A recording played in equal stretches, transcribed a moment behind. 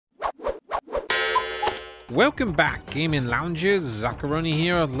Welcome back, gaming loungers. Zacharoni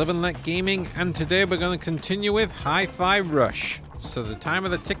here of Live and Let Gaming, and today we're going to continue with Hi-Fi Rush. So the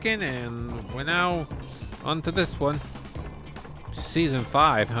timer is ticking, and we're now on to this one. Season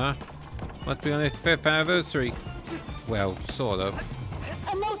 5, huh? Must be on its 5th anniversary. Well, sort of.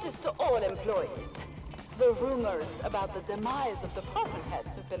 A notice to all employees. The rumors about the demise of department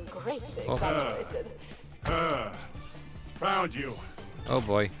heads has been greatly exaggerated. Found you. Oh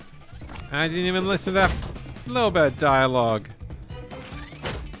boy. I didn't even listen to that little bit of dialogue.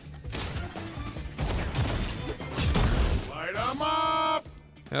 Light 'em up!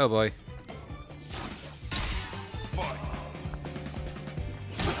 Oh boy.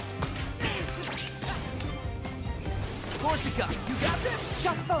 Corsica, you got this?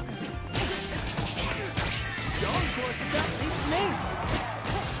 Just focus. John Corsica, it's me.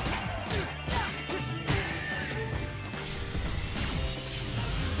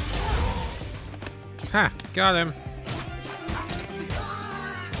 Ha! Got him.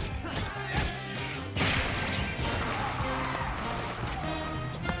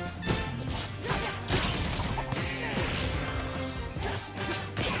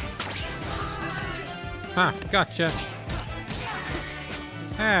 Ha! Gotcha.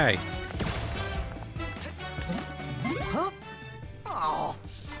 Hey! Huh? Oh.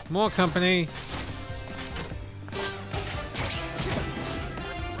 More company.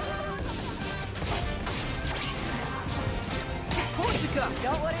 Corsica,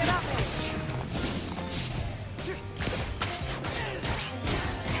 Don't worry about me.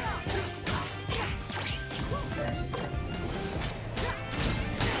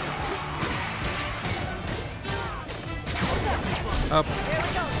 Up. Here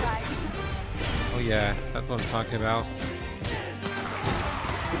we go, guys. Oh yeah, that's what I'm talking about.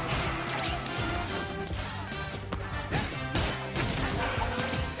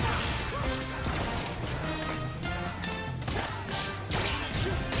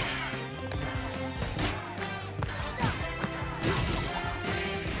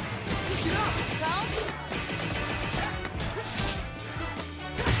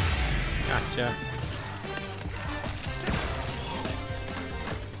 Gotcha.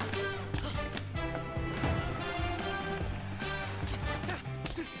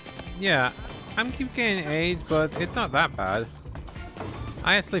 Yeah, I'm keep getting AIDS, but it's not that bad.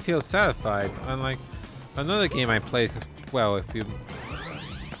 I actually feel satisfied, unlike another game I played. Well, if you...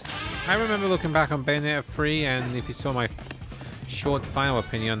 I remember looking back on Bayonetta 3, and if you saw my short final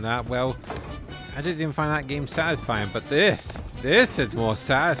opinion on that, well, I didn't even find that game satisfying, but this is more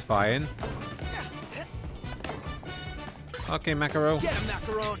satisfying. Okay, Macaro. get him,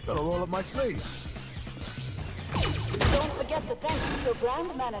 Macaron. Gotta roll up my sleeves. Don't forget to thank your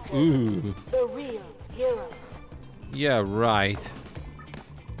brand manager, Ooh. the real hero. Yeah, right.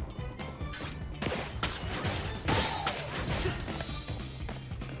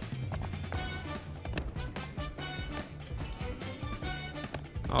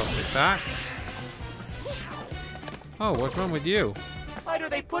 I'll take that. Oh, what's wrong with you? Why do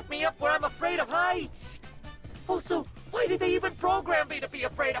they put me up where I'm afraid of heights? Also, why did they even program me to be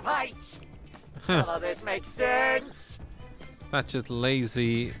afraid of heights? None of this makes sense. That's just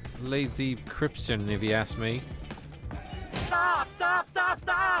lazy Christian, if you ask me. Stop, stop, stop,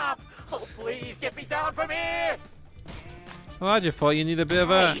 stop! Oh, please get me down from here! Well, I just thought you need a bit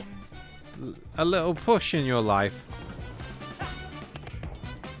of a little push in your life.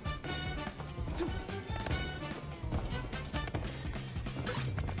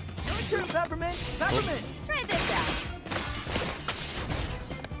 True, Peppermint! Peppermint! Try this out.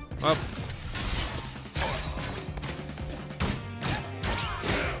 Up.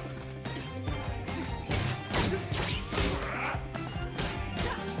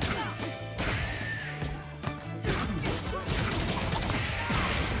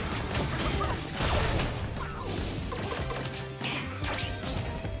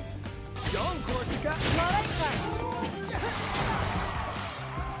 John Corsica!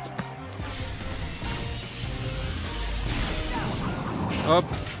 Up.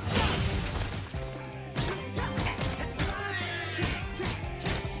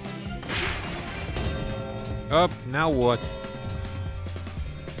 Up. Now what?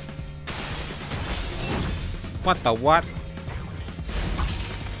 What the what?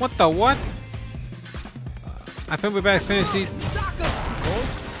 What the what? I think we better finish the...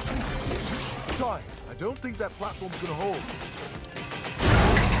 Try. I don't think that platform's gonna hold.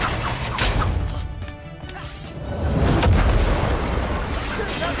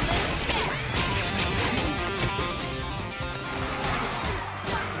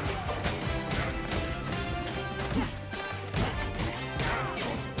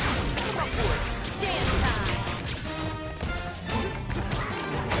 Jam time.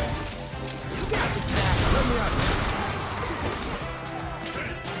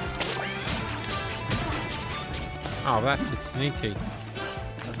 Oh, that's just sneaky. Here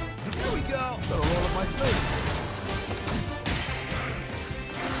we go. Got a roll up my sleeves.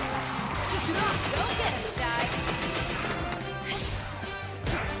 Go get him, guy.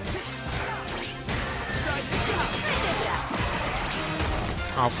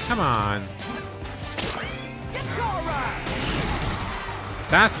 Oh, come on.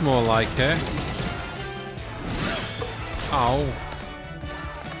 That's more like it. Oh.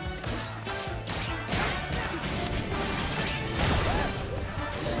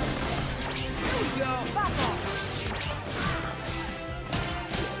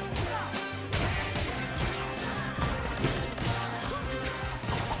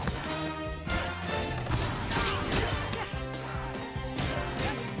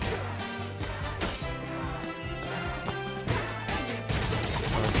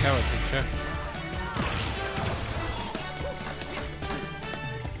 Picture.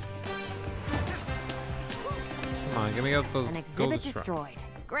 Come on, give me out those An gold exhibit destroyed.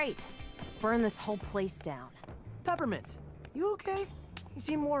 Great. Let's burn this whole place down. Peppermint, you okay? You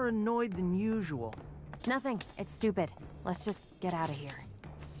seem more annoyed than usual. Nothing. It's stupid. Let's just get out of here.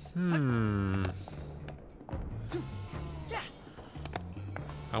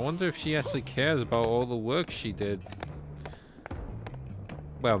 I wonder if she actually cares about all the work she did.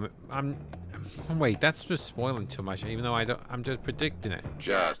 Well, wait, that's just spoiling too much, even though I'm just predicting it.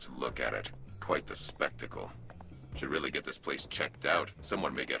 Just look at it. Quite the spectacle. Should really get this place checked out.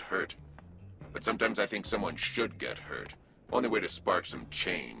 Someone may get hurt. But sometimes I think someone should get hurt. Only way to spark some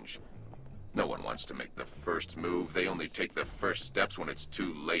change. No one wants to make the first move. They only take the first steps when it's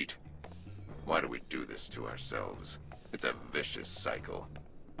too late. Why do we do this to ourselves? It's a vicious cycle.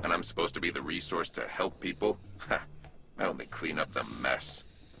 And I'm supposed to be the resource to help people? Ha! I only clean up the mess.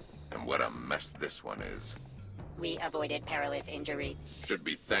 And what a mess this one is. We avoided perilous injury. Should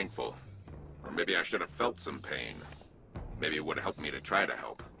be thankful. Or maybe I should have felt some pain. Maybe it would have helped me to try to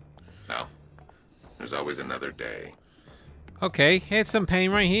help. No. There's always another day. Okay, here's some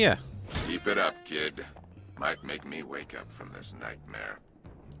pain right here. Keep it up, kid. Might make me wake up from this nightmare.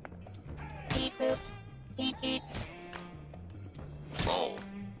 Beep boop. Beep beep. Oh.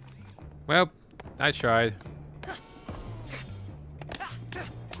 Well, I tried.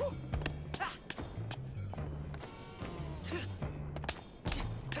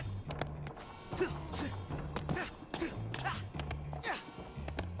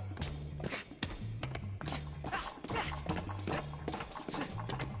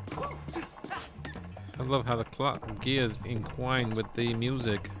 I love how the clock gears entwine with the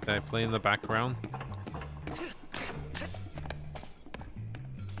music that I play in the background.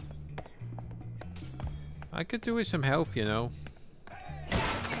 I could do with some help, you know.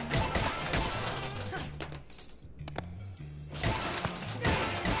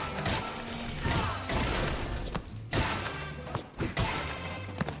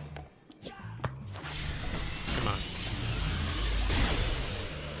 Come on.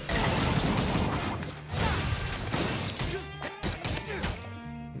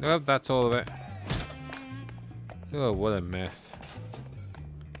 Well, that's all of it. Oh, what a mess.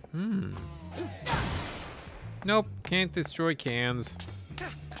 Nope, can't destroy cans.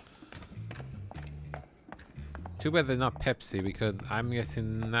 Too bad they're not Pepsi, because I'm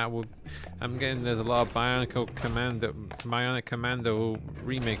guessing that would. I'm getting there's a lot of Bionic Commando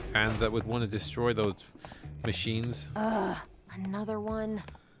remake fans that would want to destroy those machines. Another one.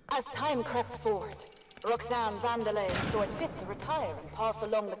 As time crept forward, Roxanne Vandelay saw it fit to retire and pass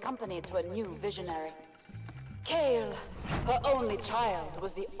along the company to a new visionary. Cale, her only child,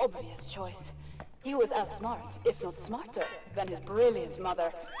 was the obvious choice. He was as smart, if not smarter, than his brilliant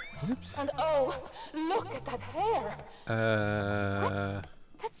mother. Oops. And oh, look at that hair!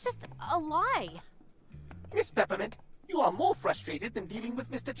 That's just a lie. Miss Peppermint, you are more frustrated than dealing with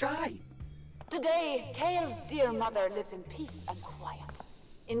Mr. Chai. Today, Cale's dear mother lives in peace and quiet,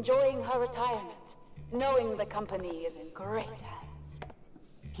 enjoying her retirement, knowing the company is in great hands.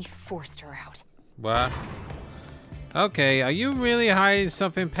 He forced her out. What? Okay, are you really hiding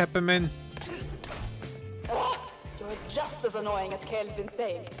something, Peppermint? Ugh, you're just as annoying as Cale's been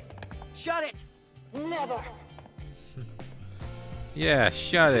saying. Shut it! Never! Yeah,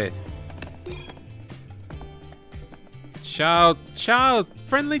 shut it.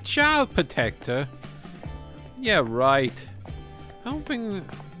 Friendly child protector. Yeah, right. I don't think,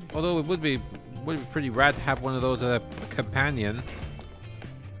 although it would be pretty rad to have one of those as a companion.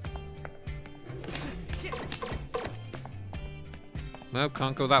 Well,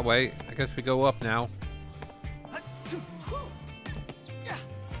 can't go that way. I guess we go up now.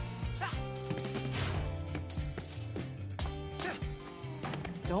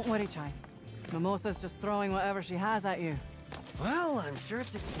 Don't worry, Chai. Mimosa's just throwing whatever she has at you. Well, I'm sure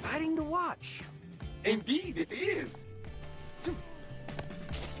it's exciting to watch. Indeed, it is.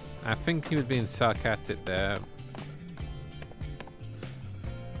 I think he was being sarcastic there.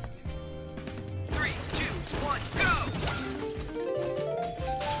 3, 2, 1, go!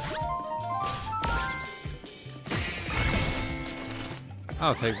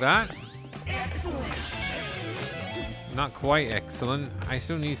 I'll take that. Excellent. Not quite excellent. I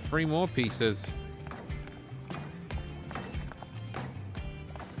still need 3 more pieces.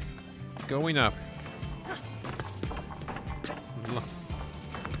 Going up.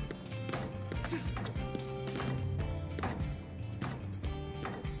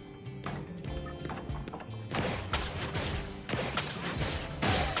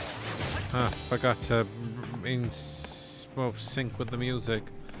 Forgot to sync with the music.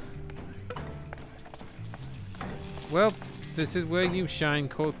 Well, this is where you shine,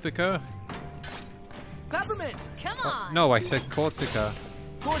 Cortica. Peppermint! Come on! No, I said Cortica.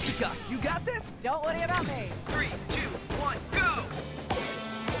 Cortica, you got this? Don't worry about me. 3, 2, 1, go!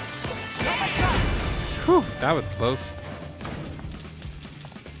 Whew, that was close.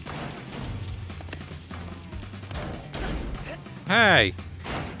 Hey!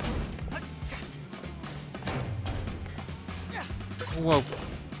 Whoa.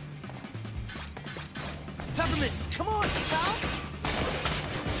 Peppermint, come on!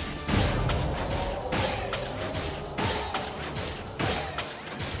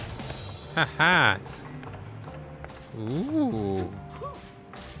 Haha. Ooh.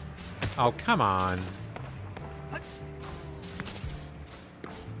 Oh, come on.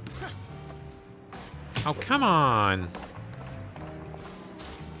 Oh, come on.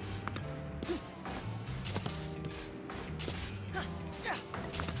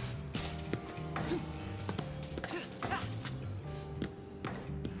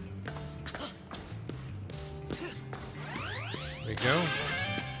 There we go.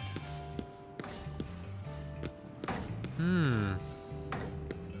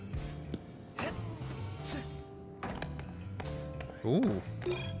 Ooh.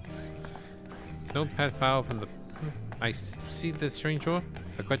 No pet file from the... I see this strange door.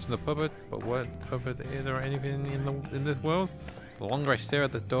 I question the puppet, but what puppet is there anything in this world? The longer I stare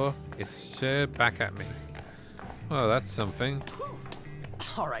at the door, it's stared back at me. Well, that's something.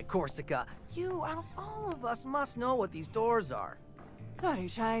 Alright, Corsica, you out of all of us must know what these doors are. Sorry,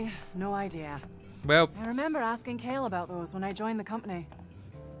 Chai. No idea. Well, I remember asking Kale about those when I joined the company.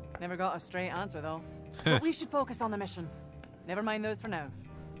 Never got a straight answer, though. But we should focus on the mission. Never mind those for now.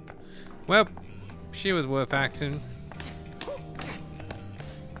 well, she was worth acting.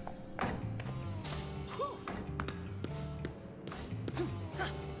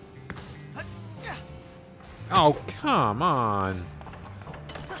 Oh, come on.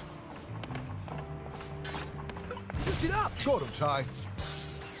 Lift it up! Got him, Ty.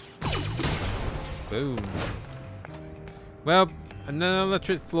 Boom. Well, another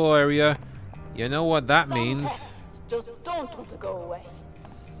electric floor area. You know what that Some means. pets just don't want to go away.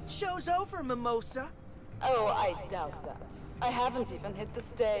 Show's over, Mimosa. Oh, I doubt that. I haven't even hit the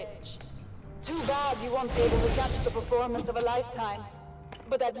stage. Too bad you won't be able to catch the performance of a lifetime.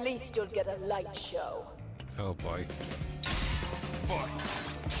 But at least you'll get a light show. Oh boy.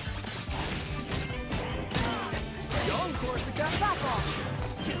 Young Corsica, back off!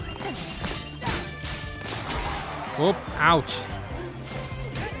 Whoop, ouch.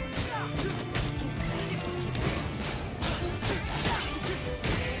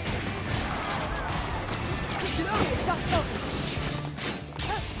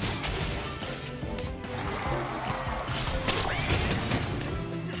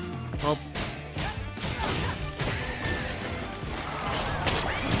 Oh.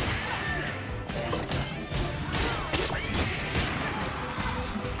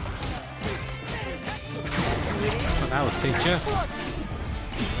 That was teacher.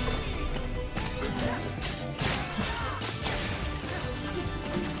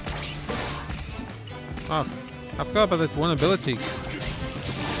 Oh, I forgot about that one ability.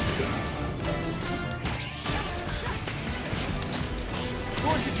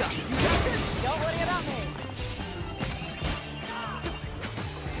 Corsica, you got this? Don't worry about me.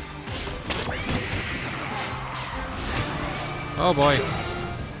 Oh boy.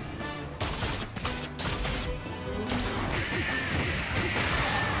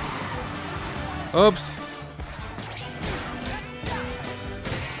 Oops.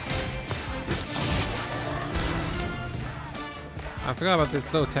 I forgot about this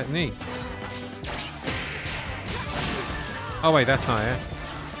little technique. Oh wait, that's not it.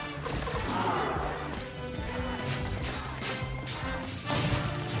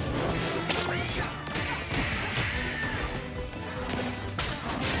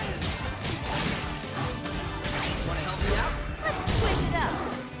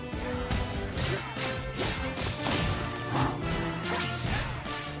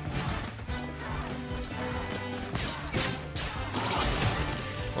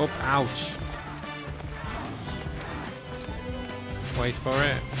 Oh, ouch. Wait for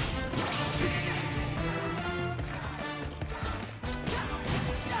it.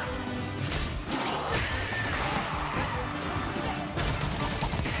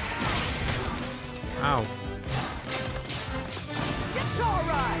 Ow. It's all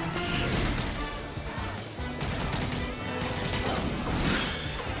right.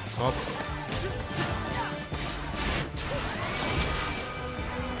 Oh.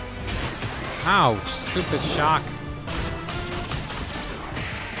 Ouch, stupid shock.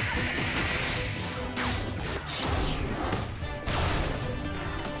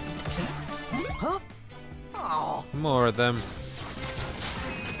 Huh? Oh. More of them.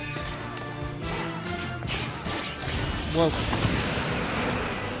 Whoa.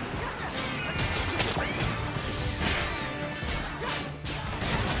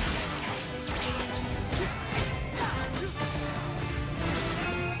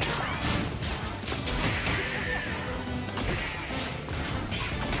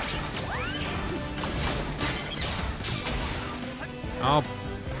 Oh.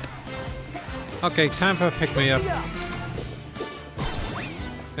 Okay, time for a pick-me-up.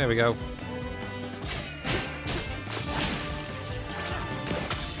 There we go.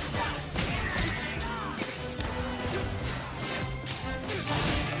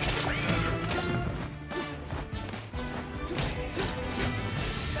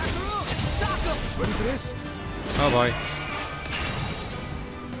 Ready for this? Oh boy.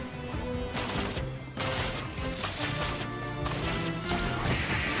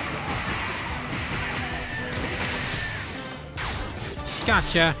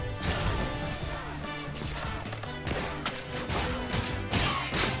 Gotcha.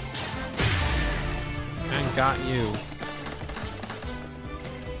 And got you.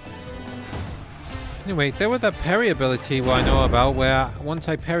 Anyway, there was a parry ability what I know about where once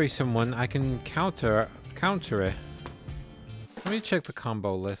I parry someone, I can counter it. Let me check the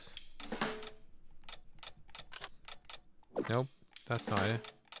combo list. Nope, that's not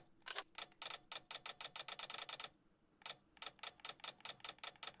it.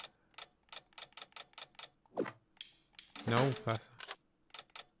 No, that's...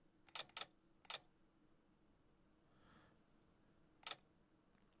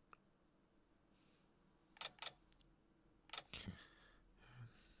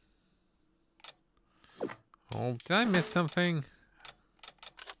 Oh, did I miss something?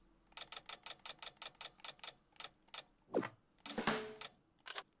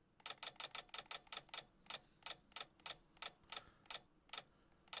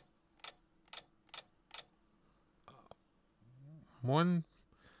 One.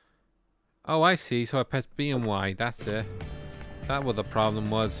 Oh, I see. So I pressed B and Y. That's it. That what the problem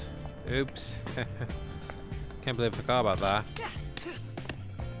was. Oops. Can't believe I forgot about that.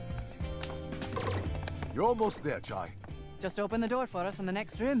 You're almost there, Chai. Just open the door for us in the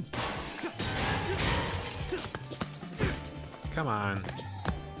next room. Come on.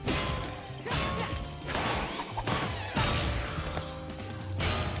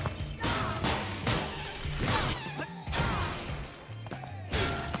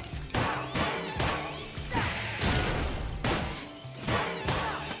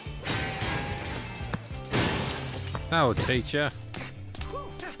 That will teach you.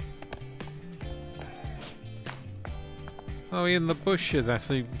 Oh, even the bushes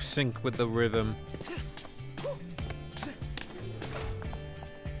actually sync with the rhythm.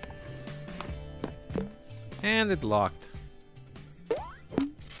 And it locked.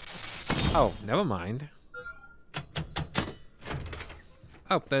 Oh, never mind.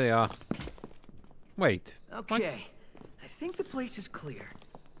 Oh, there they are. Wait. Okay. I think the place is clear.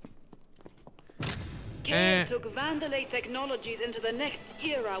 Khade took Vandalay Technologies into the next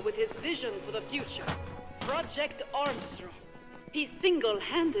era with his vision for the future. Project Armstrong. He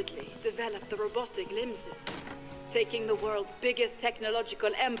single-handedly developed the robotic limb system, taking the world's biggest technological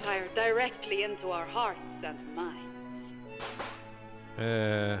empire directly into our hearts and minds.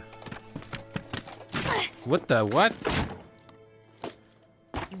 What the what?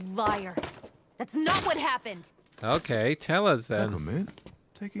 You liar. That's not what happened. Okay, tell us then. Peppermint,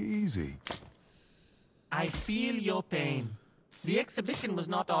 take it easy. I feel your pain. The exhibition was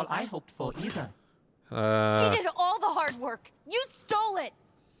not all I hoped for either. She did all the hard work. You stole it.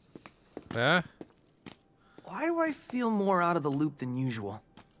 Yeah? Why do I feel more out of the loop than usual?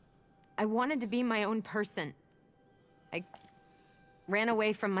 I wanted to be my own person. I ran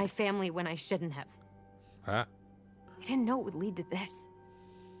away from my family when I shouldn't have. What? I didn't know it would lead to this.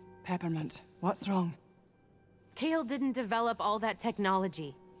 Peppermint, what's wrong? Kale didn't develop all that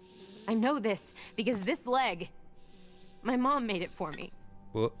technology. I know this because this leg, my mom made it for me.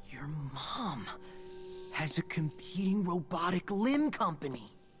 What? Your mom has a competing robotic limb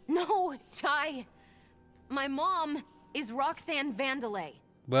company. No, Chai. My mom is Roxanne Vandelay.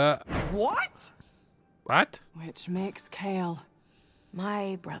 What? What? What? Which makes Kale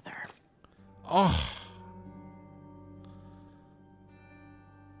My brother. Oh.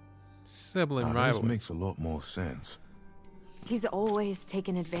 Sibling Now, this rivalry. makes a lot more sense. He's always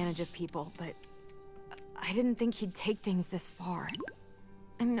taken advantage of people, but I didn't think he'd take things this far.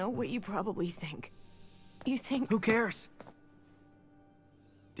 I know what you probably think. You think... Who cares?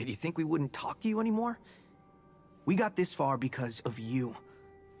 Did you think we wouldn't talk to you anymore? We got this far because of you.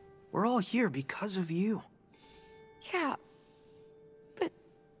 We're all here because of you. Yeah, but...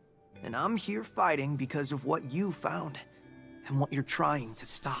 And I'm here fighting because of what you found and what you're trying to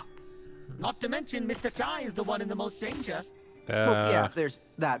stop. Not to mention, Mr. Chai is the one in the most danger. Well, yeah, there's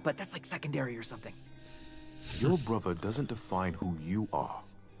that, but that's like secondary or something. Your brother doesn't define who you are.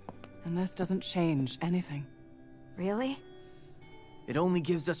 And this doesn't change anything. Really? It only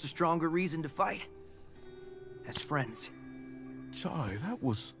gives us a stronger reason to fight. As friends. Chai, that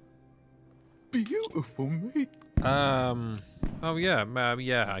was beautiful, mate. Oh yeah,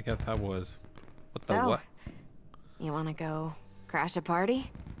 yeah. I guess that was. What the So, what? You wanna go crash a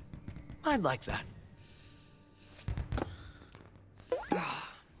party? I'd like that.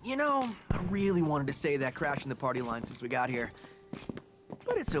 You know, I really wanted to say that crashing the party line since we got here.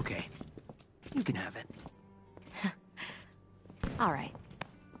 But it's okay. You can have it. All right.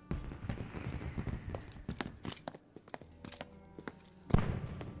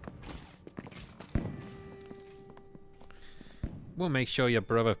 We'll make sure your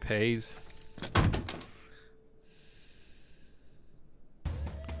brother pays.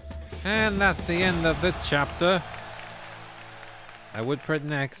 And that's the end of the chapter. I would print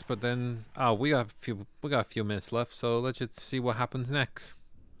next, but then we got a few minutes left, so let's just see what happens next.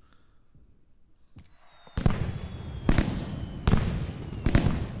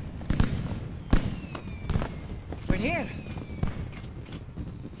 Right here.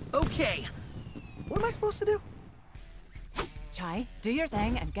 Okay. What am I supposed to do? Chai, do your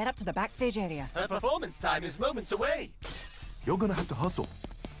thing and get up to the backstage area. Her performance time is moments away. You're gonna have to hustle.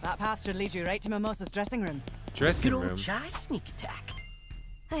 That path should lead you right to Mimosa's dressing room. Dressing Good old room. Chai sneak attack.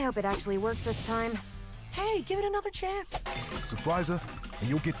 I hope it actually works this time. Hey, give it another chance. Surprise her, and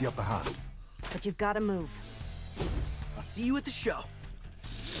you'll get the upper hand. But you've got to move. I'll see you at the show.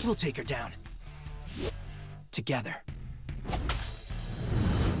 We'll take her down. Together.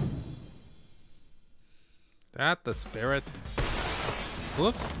 That the spirit.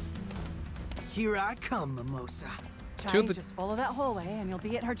 Whoops. Here I come, Mimosa. Chai, just follow that hallway and you'll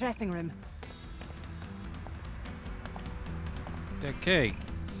be at her dressing room. Okay.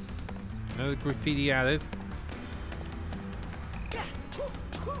 Another graffiti added.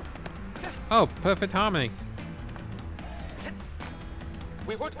 Oh, perfect harmony.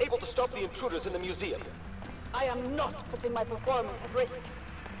 We weren't able to stop the intruders in the museum. I am not putting my performance at risk.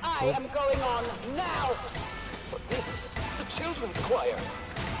 I am going on now. But this, the children's choir.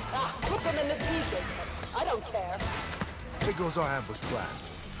 Ah, put them in the DJ tent. I don't care. Here goes our ambush plan.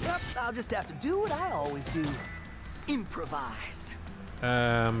 Yep, I'll just have to do what I always do. Improvise.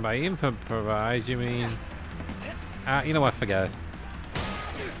 By improvise, you mean... you know what, forget it.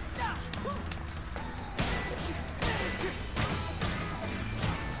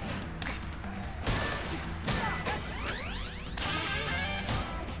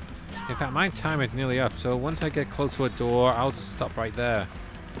 In fact, my time is nearly up, so once I get close to a door, I'll just stop right there.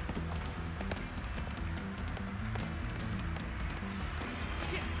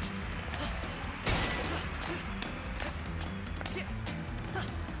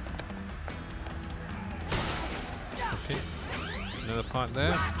 Okay, another part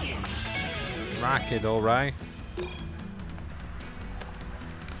there. Racket, alright.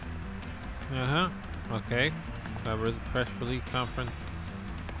 Okay. Press release conference.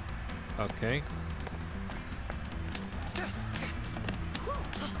 Okay.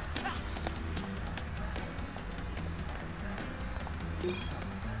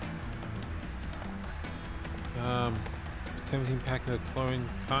 Um, 17 pack of chlorine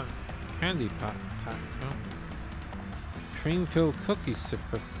candy pack. Huh? Cream-filled cookies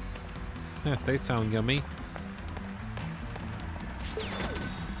super. They sound yummy.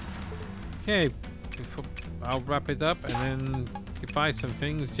 Okay, I'll wrap it up and then buy some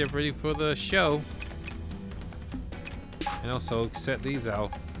things, get ready for the show, and also set these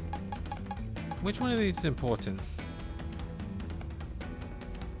out. Which one of these is important?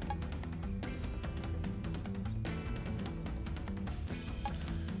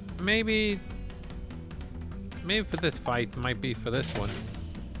 Maybe for this fight, might be for this one.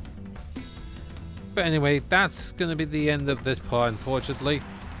 But anyway, that's going to be the end of this part, unfortunately.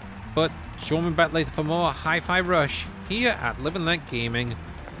 But join me back later for more Hi-Fi Rush here at Live and Let Gaming.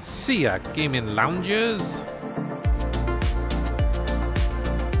 See ya, gaming loungers.